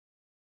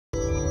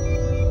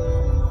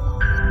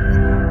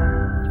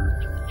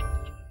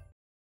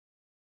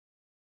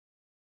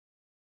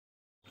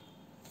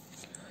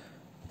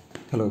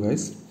Hello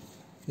guys,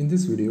 in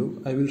this video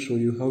I will show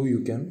you how you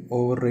can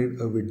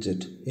override a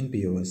widget in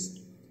POS.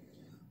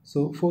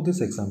 So for this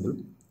example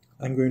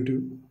I'm going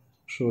to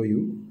show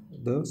you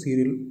the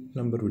serial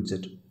number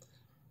widget.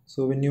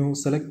 So when you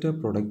select a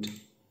product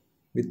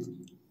with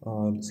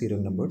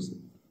serial numbers,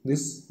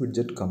 this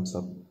widget comes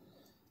up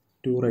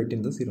to write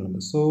in the serial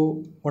number.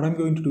 So what I'm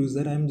going to do is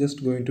that I'm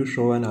just going to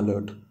show an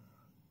alert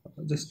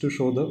just to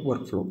show the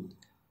workflow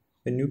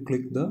when you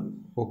click the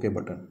OK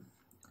button.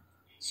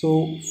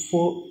 So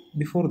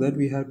before that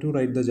we have to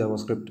write the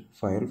JavaScript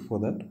file for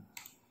that.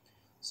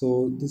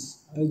 So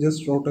I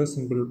just wrote a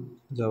simple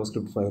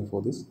JavaScript file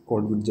for this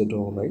called widget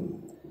override,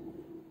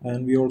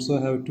 and we also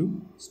have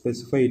to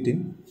specify it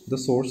in the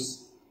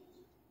sources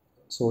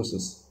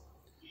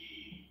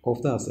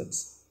of the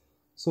assets.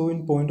 So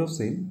in point of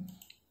sale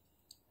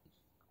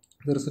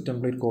there is a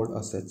template called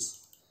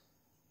assets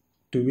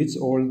to which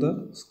all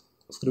the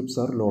scripts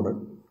are loaded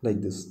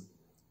like this.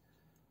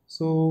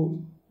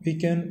 So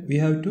we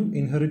have to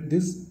inherit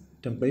this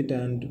template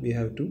and we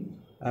have to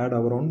add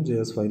our own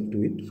JS file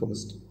to it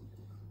first.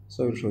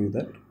 So I will show you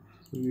that.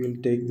 So we will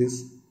take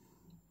this.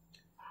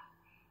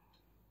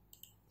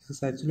 This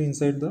is actually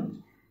inside the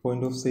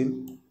point of sale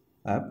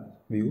app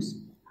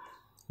views,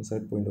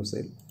 inside point of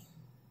sale.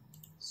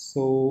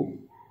 So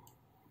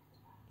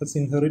let's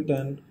inherit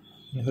and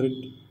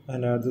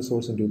add the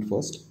source into it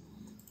first.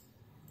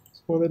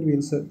 So for that we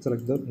will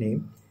select the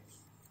name.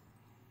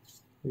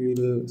 We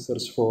will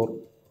search for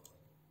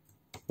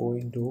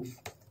point of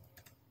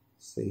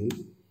sale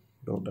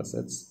dot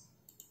assets.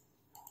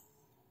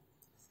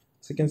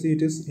 As you can see,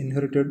 it is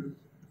inherited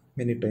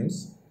many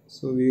times,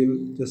 so we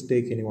will just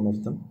take any one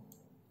of them.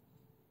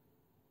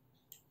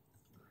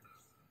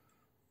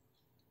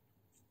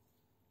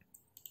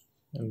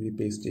 And we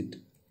paste it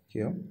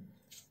here,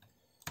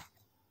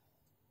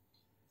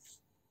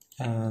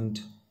 and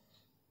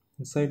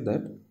inside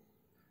that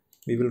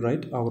we will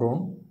write our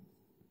own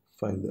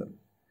file there.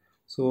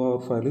 So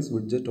our file is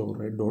widget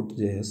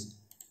override.js.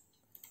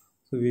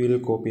 So we will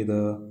copy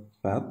the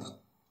path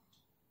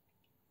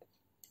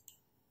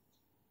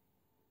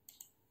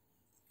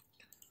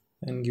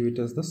and give it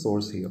as the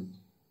source here.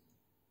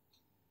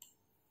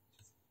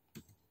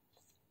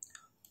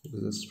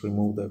 Just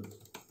remove that.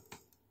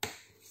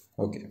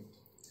 Okay.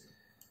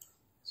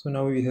 So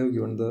now we have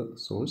given the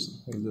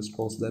source. We'll just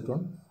pause that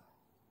one.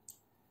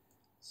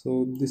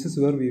 So this is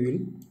where we will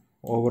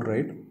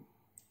override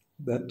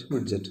that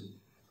widget.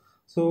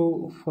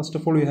 So first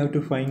of all we have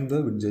to find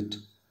the widget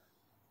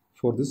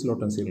for this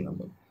lot and serial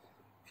number.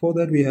 For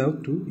that we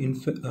have to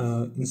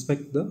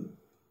inspect the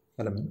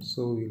element.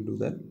 So we'll do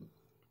that.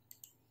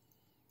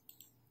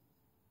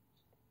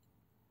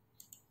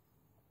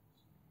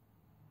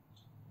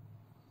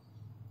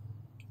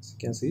 As you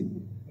can see,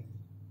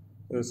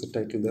 there is a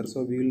title there.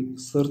 So we will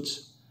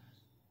search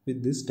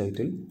with this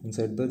title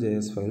inside the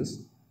JS files.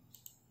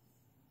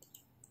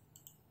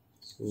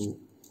 So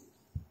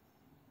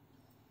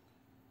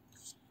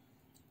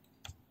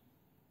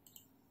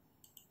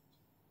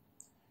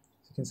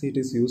you can see it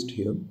is used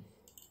here.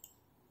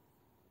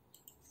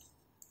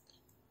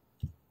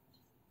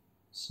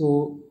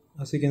 So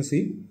as you can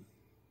see,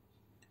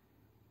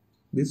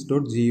 this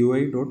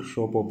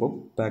 .gui.show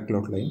pop-up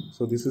backlot line.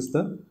 So this is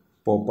the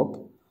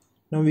pop-up.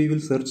 Now we will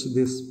search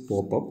this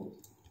pop-up.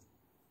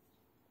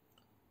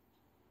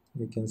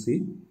 You can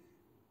see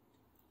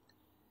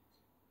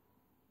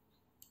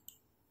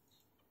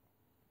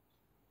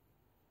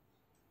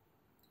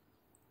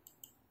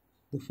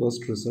the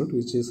first result,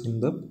 which is in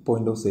the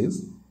point of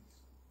sales.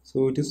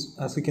 So it is,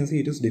 as you can see,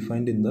 it is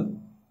defined in the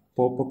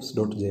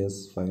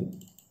popups.js file.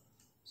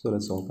 So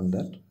let's open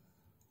that.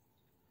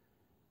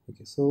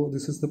 Okay, so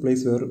this is the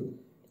place where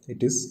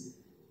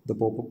the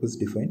pop-up is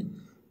defined.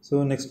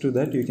 So next to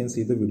that you can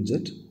see the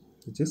widget,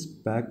 which is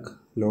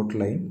backlot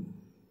line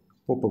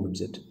pop-up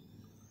widget.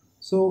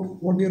 So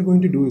what we are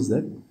going to do is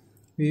that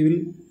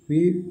we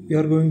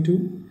are going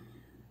to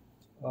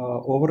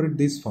override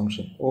this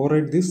function,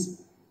 override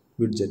this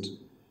widget.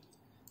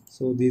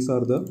 So these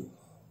are the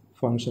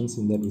functions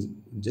in that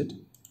widget.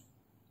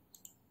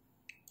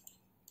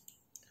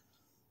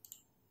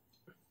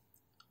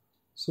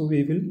 So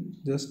we will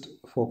just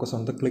focus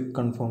on the click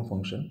confirm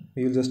function.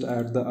 We will just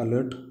add the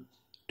alert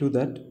to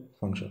that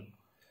function.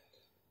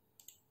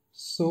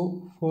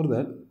 So for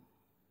that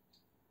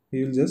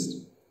we will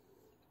just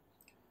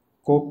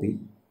copy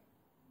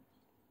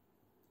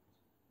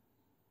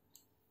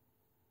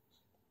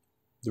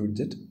the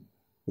widget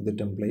with the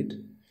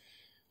template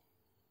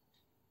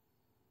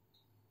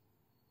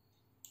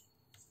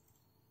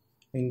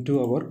into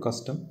our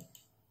custom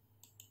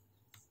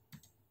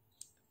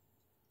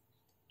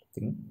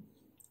thing.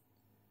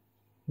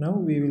 Now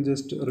we will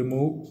just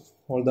remove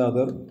all the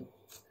other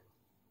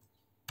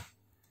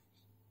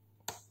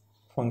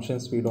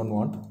functions we don't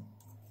want.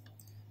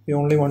 We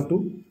only want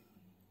to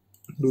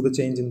do the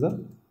change in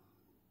the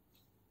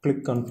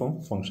click confirm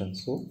function.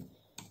 So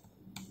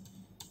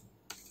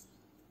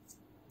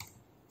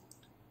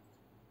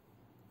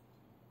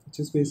which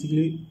is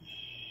basically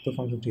the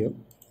function here.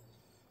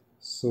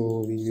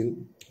 So we will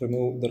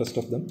remove the rest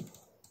of them.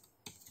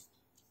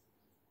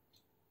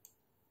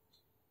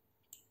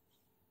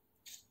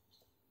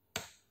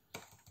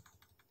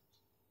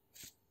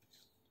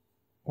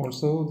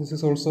 Also, this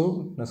is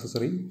also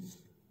necessary,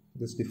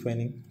 this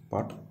defining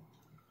part.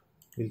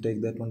 We'll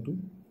take that one too.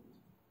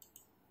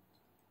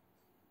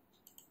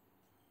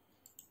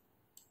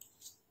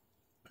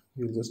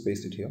 We'll just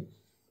paste it here.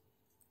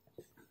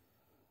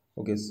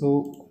 Okay,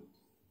 so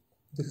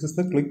this is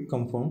the click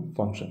confirm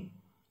function.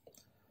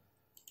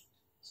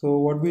 So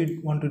what we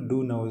want to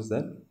do now is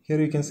that here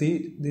you can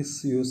see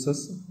this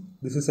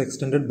is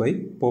extended by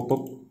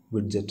pop-up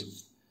widget.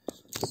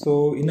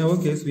 So in our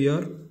case we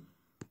are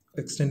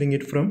extending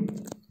it from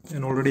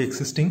an already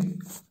existing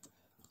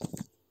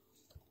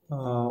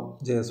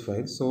JS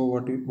file. So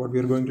what we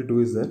are going to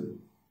do is that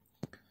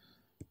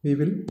we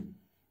will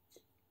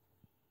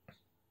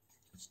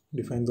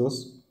define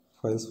those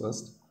files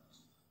first.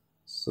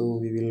 So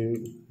we will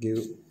give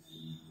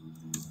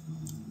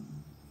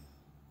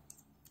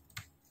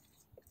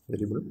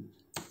variable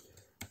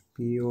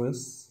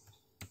POS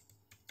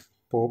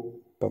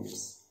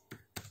pop-ups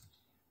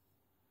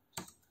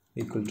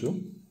equal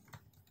to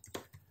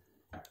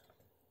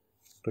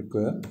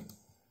require,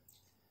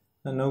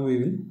 and now we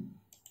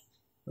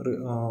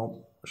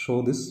will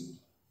show this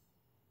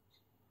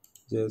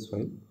JS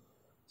file.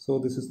 So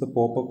this is the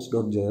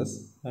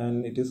popups.js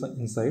and it is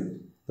inside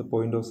the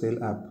point of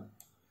sale app.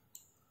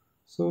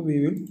 So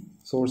we will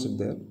source it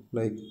there,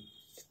 like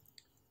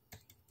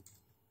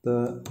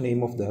the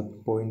name of the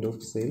app, point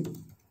of sale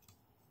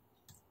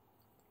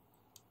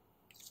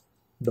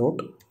dot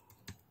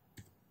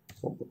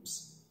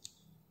popups.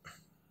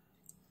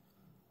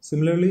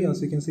 Similarly,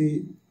 as you can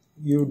see,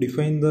 you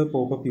define the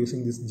pop-up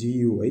using this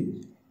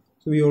GUI.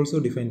 So we also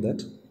define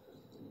that.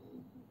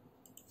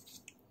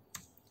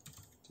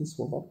 This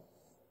pop-up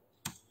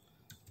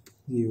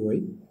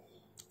GUI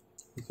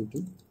equal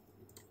to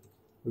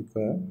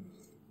require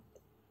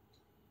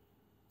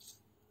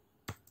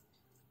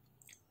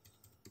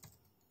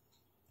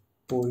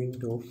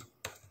point of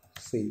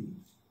sale.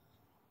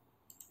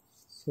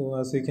 So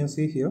as you can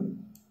see here,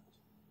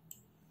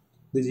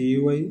 the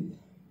GUI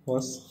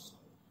was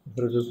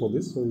inherited for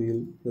this, so we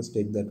will just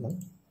take that one.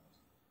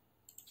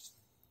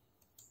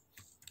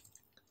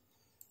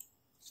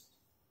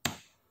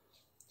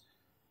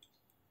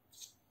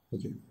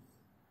 Okay,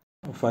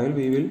 a file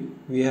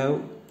we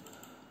have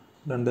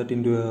done that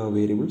into a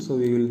variable, so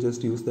we will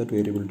just use that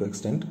variable to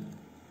extend,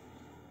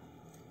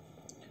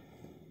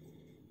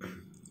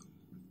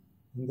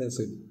 and that's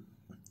it.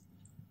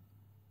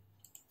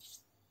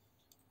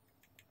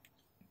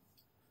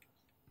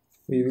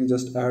 We will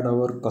just add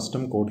our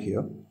custom code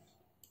here.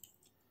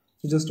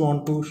 We just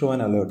want to show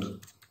an alert,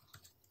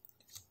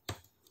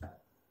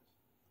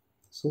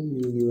 so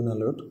we will give an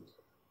alert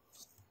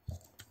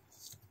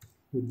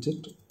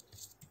widget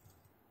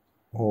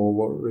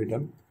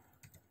overridden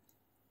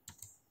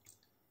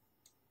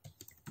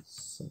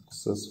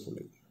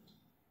successfully.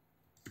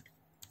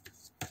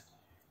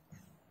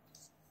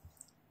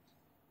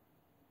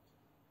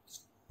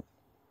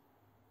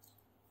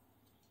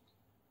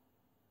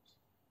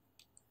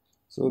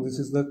 So this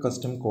is the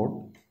custom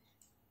code.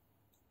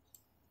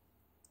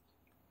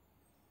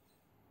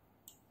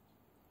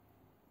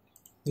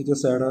 We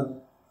just add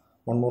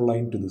one more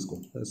line to this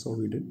code. That's all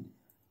we did.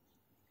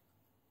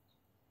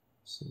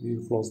 So we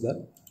will close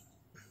that.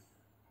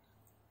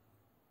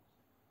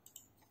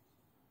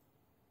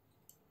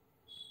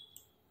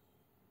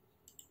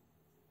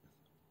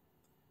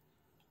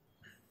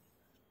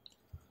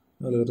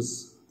 Now let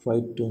us try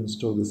to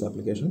install this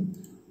application.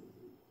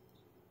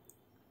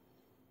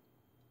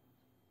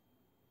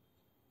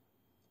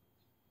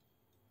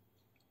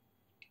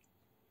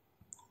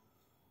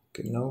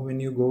 Okay, now when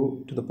you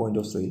go to the point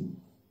of sale,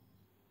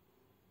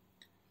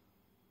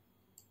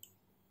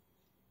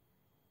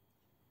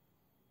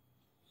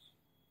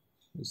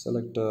 you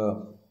select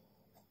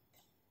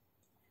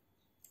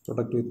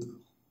product with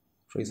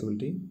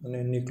traceability, and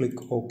then you click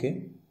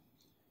OK.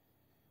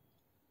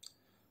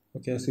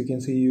 Okay, as you can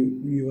see,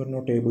 you are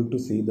not able to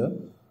see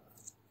the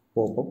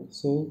pop-up,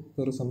 so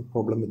there is some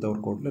problem with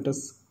our code. Let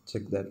us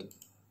check that.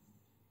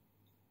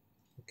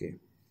 Okay,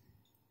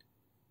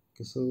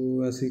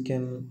 so as you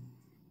can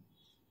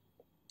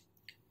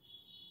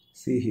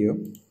see here,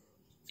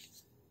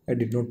 I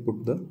did not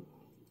put the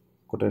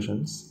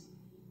quotations,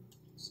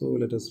 so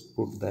let us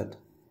put that.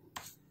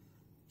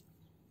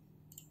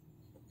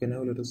 Okay,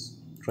 now let us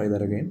try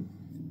that again.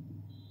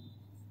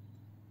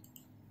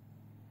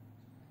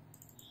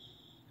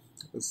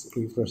 Let's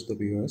refresh the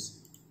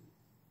POS.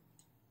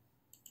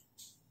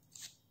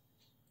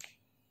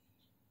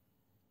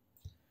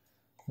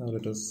 Now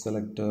let us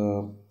select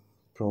a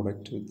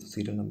product with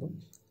serial number.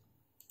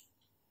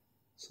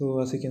 So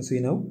as you can see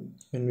now,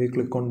 when we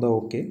click on the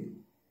OK,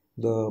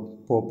 the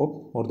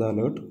pop-up or the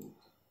alert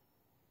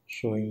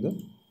showing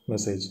the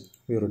message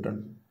we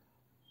returned.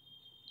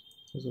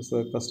 This is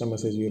the custom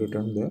message we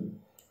returned there.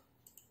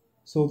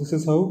 So this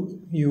is how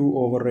you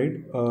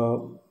override a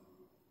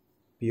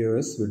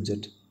POS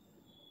widget.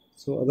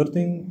 So other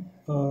thing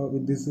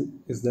with this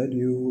is that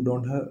you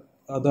don't have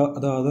the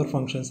other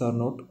functions are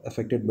not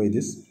affected by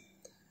this.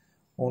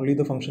 Only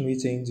the function we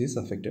change is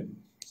affected.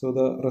 So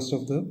the rest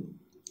of the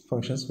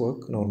functions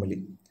work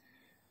normally.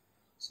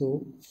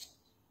 So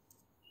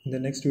in the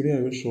next video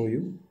I will show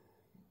you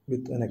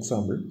with an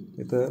example,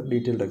 with a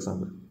detailed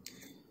example.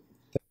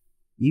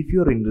 If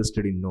you are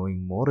interested in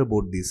knowing more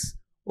about this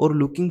or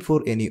looking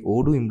for any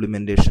Odoo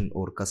implementation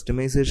or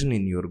customization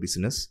in your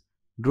business,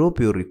 drop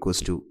your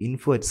request to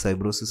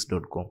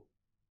info@cybrosys.com.